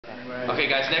Okay,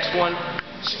 guys, next one.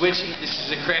 Switch. This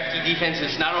is a crafty defense.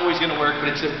 It's not always going to work,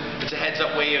 but it's a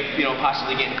heads-up way of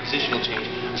possibly getting a positional change,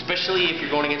 especially if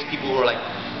you're going against people who are like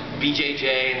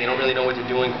BJJ and they don't really know what they're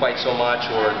doing quite so much,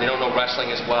 or they don't know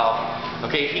wrestling as well.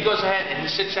 Okay, if he goes ahead and he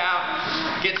sits out,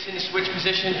 gets in the switch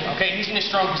position, okay, he's in a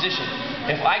strong position.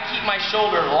 If I keep my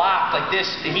shoulder locked like this,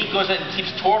 and he goes ahead and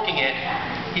keeps torquing it,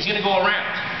 he's going to go around.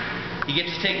 He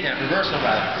gets his takedown, reversal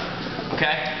rather.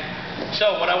 Okay?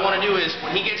 So what I want to do is,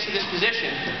 when he gets to this position,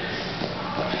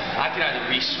 I can either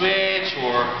re-switch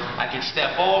or I can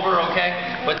step over,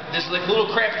 okay? But there's like a little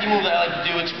crafty move that I like to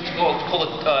do. It's called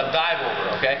a dive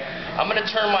over, okay? I'm going to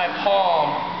turn my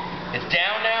palm. It's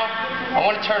down now. I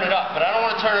want to turn it up, but I don't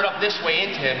want to turn it up this way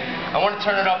into him. I want to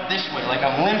turn it up this way, like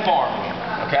I'm limp arming him,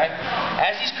 okay?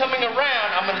 As he's coming around,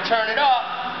 I'm going to turn it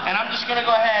up, and I'm just going to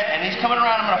go ahead, and he's coming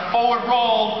around, I'm going to forward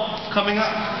roll, coming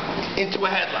up into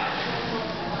a headlock,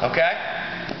 okay?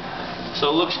 So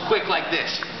it looks quick like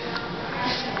this.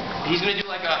 He's going to do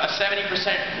like a 70%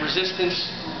 resistance,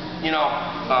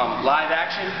 live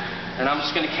action, and I'm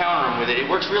just going to counter him with it. It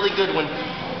works really good when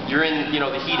you're in,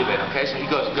 the heat of it, okay? So he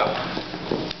goes, go.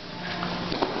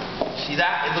 See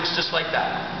that? It looks just like that,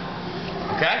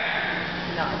 okay?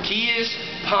 No. Key is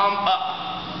palm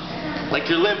up, like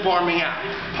you're limp arming out.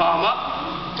 Palm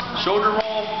up, shoulder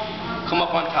roll, come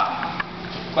up on top.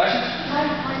 Questions?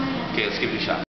 Okay, let's give it a shot.